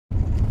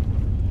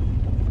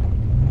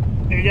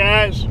Hey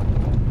guys,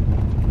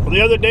 well, the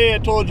other day I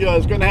told you I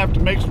was going to have to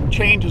make some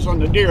changes on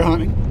the deer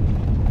hunting,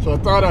 so I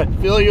thought I'd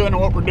fill you in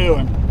on what we're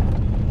doing.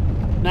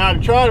 Now, to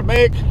try to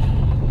make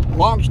a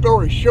long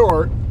story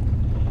short,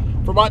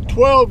 for about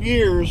 12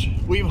 years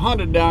we've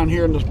hunted down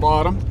here in this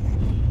bottom,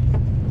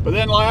 but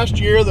then last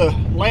year the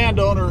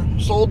landowner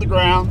sold the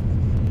ground.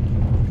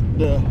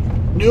 The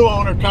new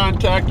owner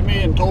contacted me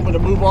and told me to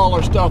move all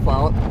our stuff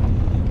out,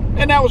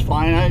 and that was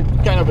fine. I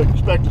kind of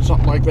expected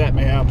something like that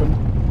may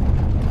happen.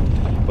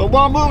 But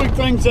while moving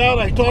things out,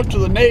 I talked to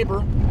the neighbor,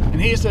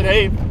 and he said,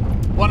 hey,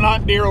 why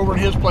not deer over at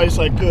his place?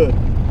 I could.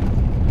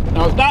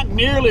 Now, it's not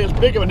nearly as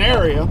big of an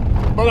area,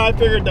 but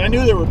I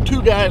knew there were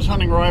two guys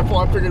hunting rifle.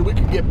 I figured we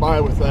could get by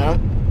with that.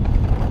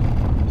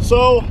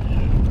 So,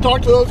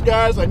 talked to those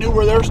guys. I knew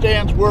where their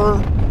stands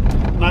were,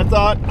 and I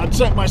thought I'd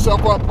set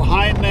myself up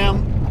behind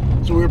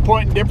them, so we were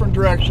pointing different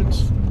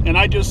directions, and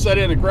I just set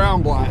in a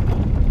ground blind.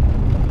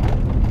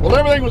 Well,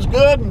 everything was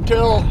good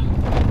until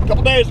a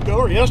couple days ago,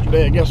 or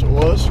yesterday, I guess it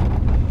was,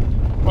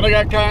 when I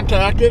got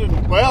contacted,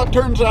 and well, it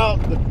turns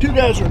out the two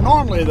guys are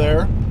normally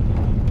there.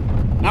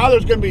 Now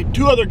there's going to be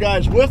two other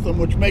guys with them,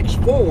 which makes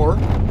four.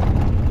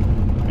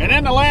 And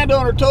then the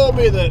landowner told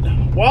me that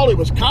while he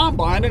was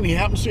combining, he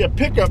happened to see a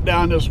pickup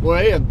down this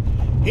way,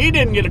 and he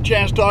didn't get a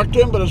chance to talk to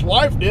him, but his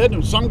wife did,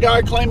 and some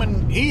guy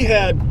claiming he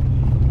had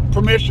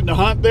permission to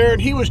hunt there,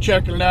 and he was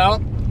checking it out.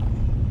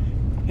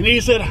 And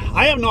he said,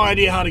 I have no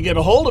idea how to get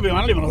a hold of him.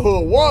 I don't even know who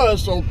it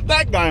was, so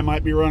that guy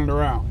might be running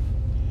around.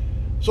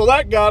 So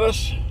that got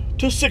us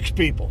to 6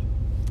 people.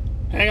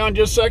 Hang on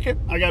just a second,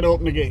 I got to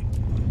open the gate.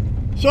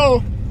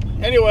 So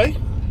anyway,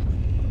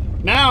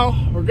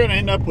 now we're going to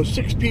end up with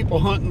 6 people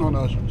hunting on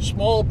a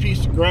small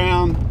piece of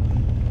ground.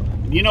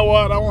 And you know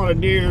what, I want a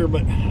deer,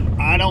 but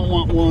I don't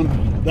want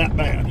one that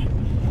bad.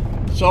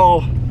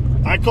 So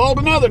I called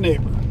another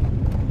neighbor,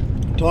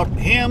 talked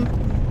to him.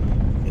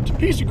 It's a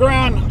piece of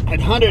ground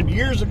I'd hunted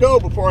years ago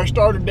before I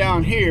started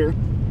down here,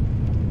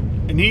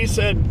 and he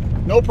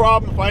said no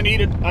problem, if I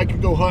needed I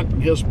could go hunt in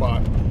his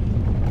spot.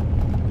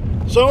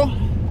 So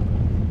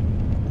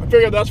I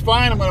figured that's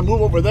fine. I'm going to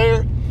move over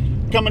there.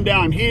 Coming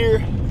down here,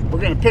 we're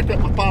going to pick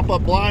up my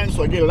pop-up line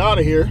so I get it out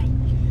of here,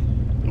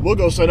 and we'll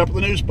go set up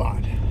the new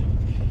spot.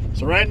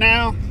 So right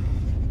now,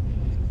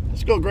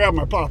 let's go grab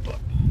my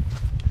pop-up.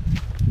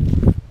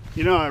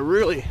 You know, I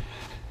really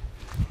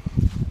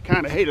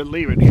kind of hated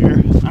leaving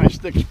here. Nice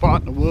thick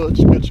spot in the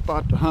woods, good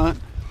spot to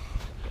hunt.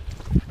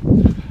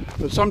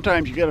 But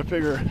sometimes you got to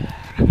figure,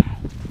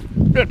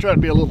 we're going to try to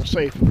be a little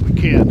safe if we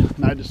can.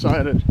 And I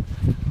decided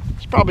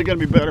it's probably going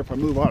to be better if I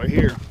move out of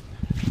here.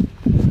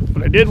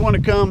 But I did want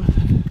to come,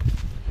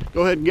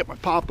 go ahead and get my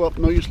pop-up.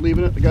 No use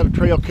leaving it. I got a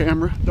trail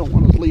camera. Don't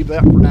want to leave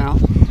that for now.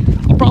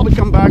 I'll probably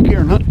come back here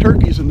and hunt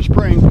turkeys in the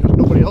spring because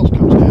nobody else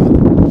comes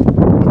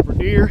down. But for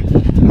deer,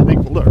 I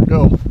think we'll let her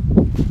go.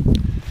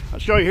 I'll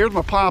show you, here's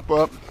my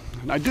pop-up.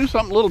 And I do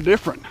something a little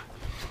different.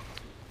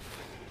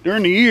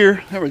 During the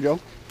year, there we go.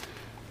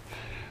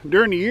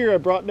 During the year, I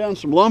brought down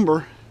some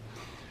lumber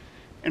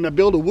and I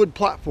built a wood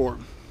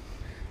platform.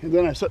 And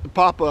then I set the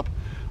pop-up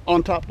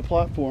on top of the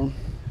platform.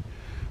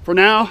 For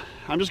now,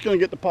 I'm just going to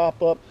get the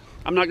pop-up.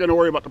 I'm not going to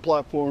worry about the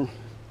platform.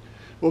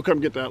 We'll come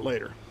get that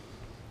later.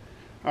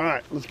 All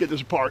right, let's get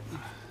this apart.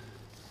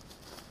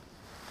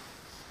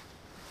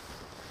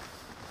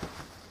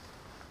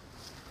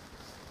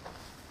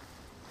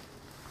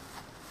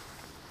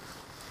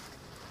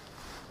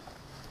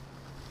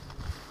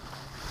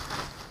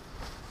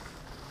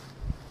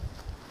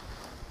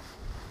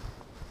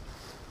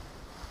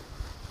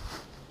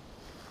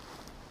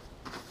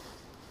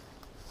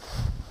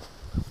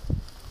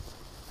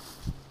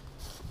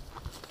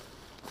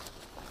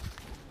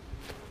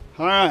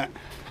 All right,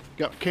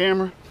 got the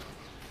camera,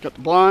 got the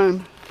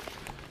blind,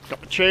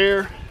 got the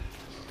chair,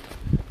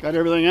 got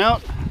everything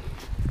out.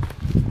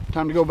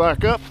 Time to go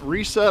back up,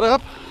 reset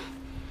up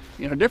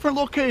in a different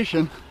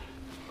location.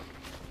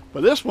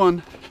 But this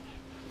one,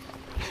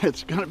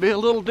 it's gonna be a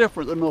little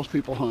different than most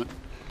people hunt.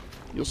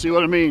 You'll see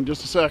what I mean in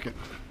just a second.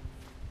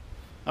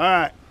 All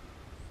right,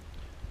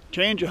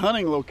 change of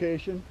hunting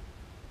location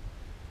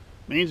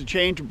means a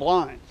change of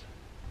blinds.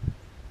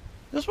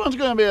 This one's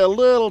gonna be a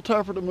little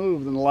tougher to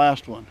move than the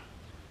last one,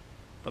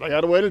 but I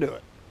got a way to do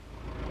it.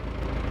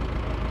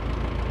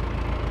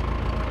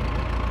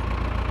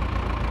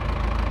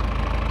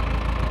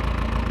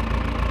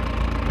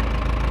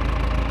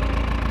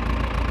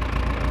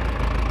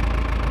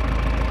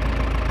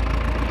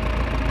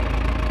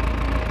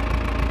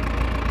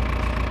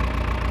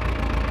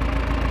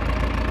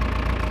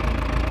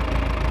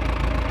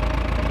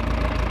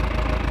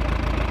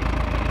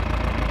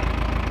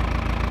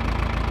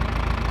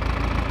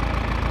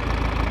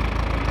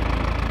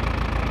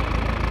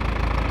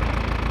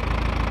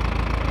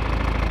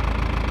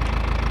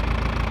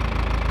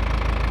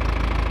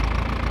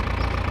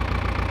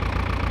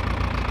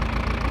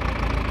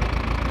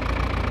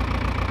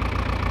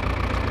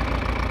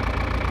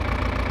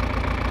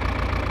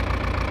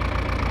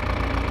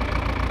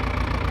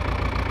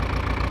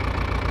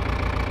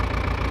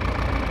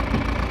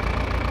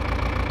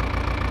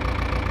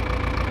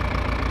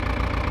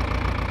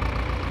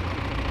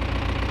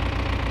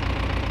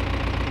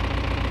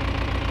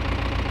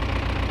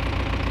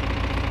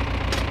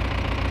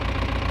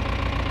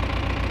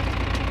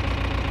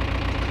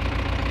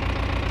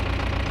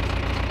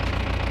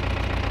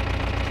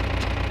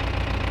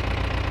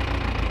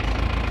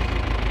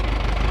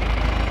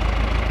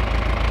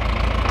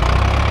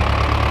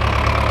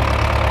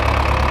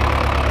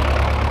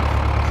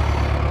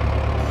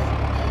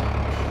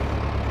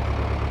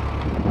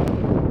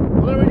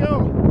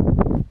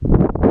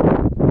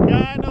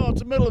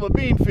 of a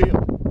bean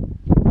field.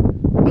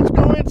 Let's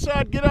go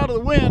inside, get out of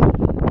the wind.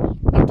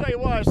 I'll tell you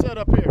why I set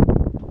up here.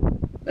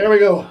 There we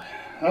go.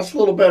 That's a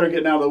little better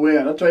getting out of the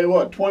wind. I'll tell you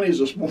what, 20s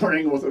this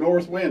morning with a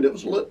north wind. It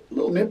was a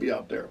little nippy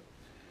out there.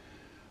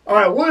 All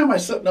right, why am I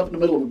sitting up in the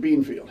middle of a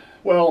bean field?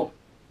 Well,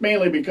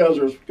 mainly because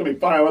there's going to be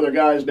 5 other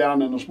guys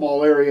down in a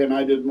small area and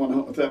I didn't want to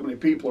hunt with that many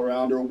people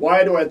around. Or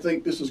why do I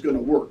think this is going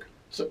to work,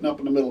 sitting up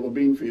in the middle of a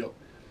bean field?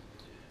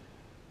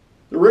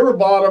 The river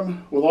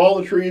bottom, with all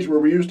the trees where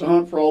we used to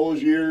hunt for all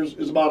those years,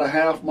 is about a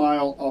half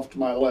mile off to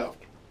my left.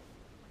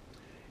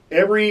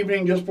 Every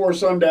evening just before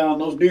sundown,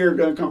 those deer are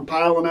going to come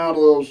piling out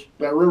of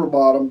that river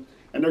bottom,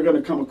 and they're going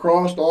to come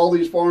across all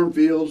these farm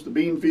fields, the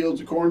bean fields,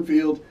 the corn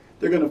fields.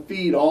 They're going to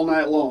feed all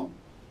night long.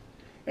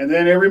 And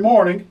then every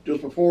morning,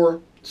 just before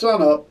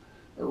sunup,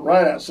 or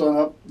right at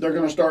sunup, they're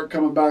going to start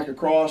coming back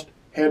across,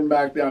 heading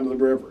back down to the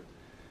river.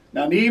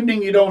 Now in the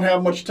evening you don't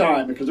have much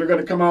time because they're going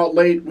to come out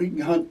late. We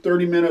can hunt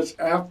 30 minutes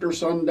after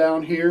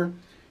sundown here.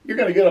 You're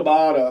going to get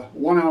about a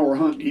 1-hour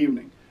hunt in the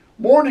evening.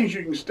 Mornings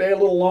you can stay a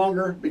little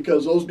longer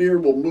because those deer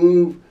will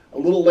move a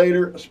little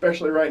later,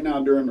 especially right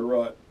now during the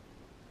rut.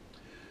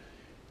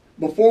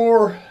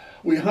 Before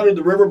we hunted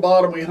the river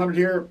bottom, we hunted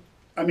here,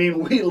 I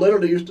mean, we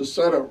literally used to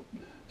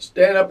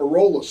stand up a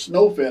roll of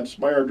snow fence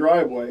by our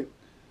driveway.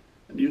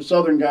 And you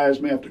southern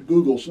guys may have to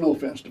Google snow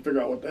fence to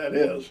figure out what that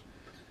is.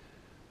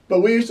 But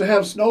we used to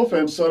have snow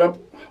fence set up.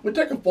 We'd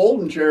take a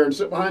folding chair and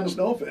sit behind the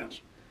snow fence.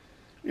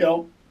 You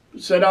know,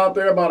 sit out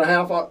there about a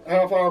half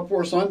hour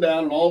before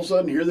sundown, and all of a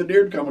sudden here the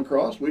deer would come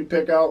across. We'd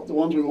pick out the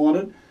ones we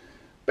wanted.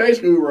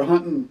 Basically, we were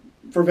hunting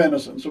for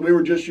venison. So we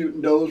were just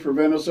shooting does for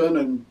venison,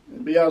 and to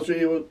be honest with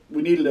you,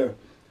 we needed to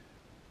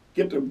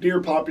get the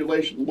deer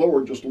population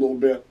lowered just a little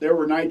bit. There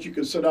were nights you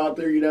could sit out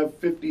there, you'd have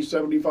 50,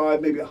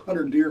 75, maybe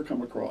 100 deer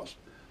come across.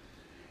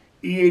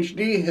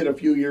 EHD hit a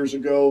few years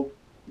ago.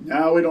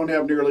 Now we don't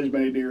have nearly as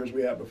many deer as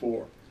we had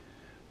before.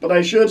 But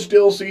I should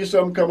still see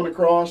some coming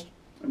across.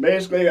 And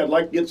basically, I'd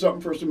like to get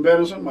something for some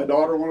venison. My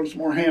daughter wanted some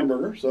more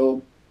hamburger,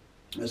 so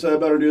I said I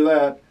better do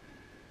that.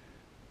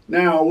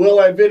 Now, will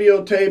I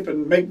videotape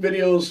and make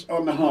videos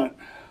on the hunt?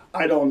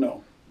 I don't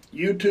know.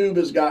 YouTube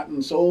has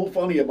gotten so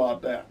funny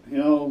about that. You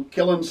know,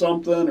 killing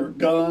something or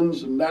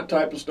guns and that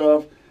type of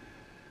stuff.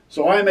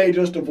 So I may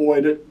just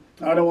avoid it.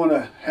 I don't want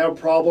to have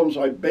problems.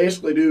 I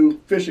basically do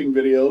fishing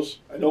videos.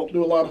 I don't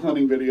do a lot of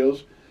hunting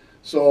videos.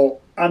 So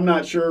I'm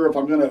not sure if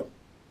I'm going to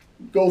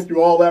go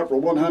through all that for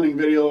one hunting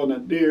video and a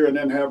deer and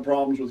then have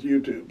problems with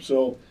YouTube.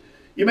 So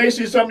you may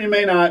see something, you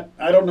may not.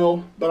 I don't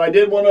know. But I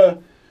did want to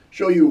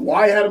show you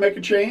why I had to make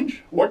a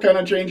change, what kind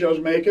of change I was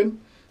making,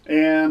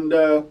 and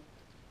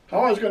how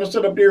I was going to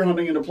set up deer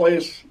hunting in a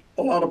place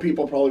a lot of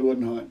people probably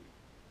wouldn't hunt.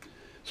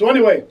 So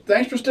anyway,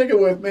 thanks for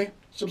sticking with me.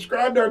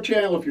 Subscribe to our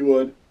channel if you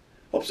would.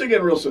 Hope to see you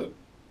again real soon.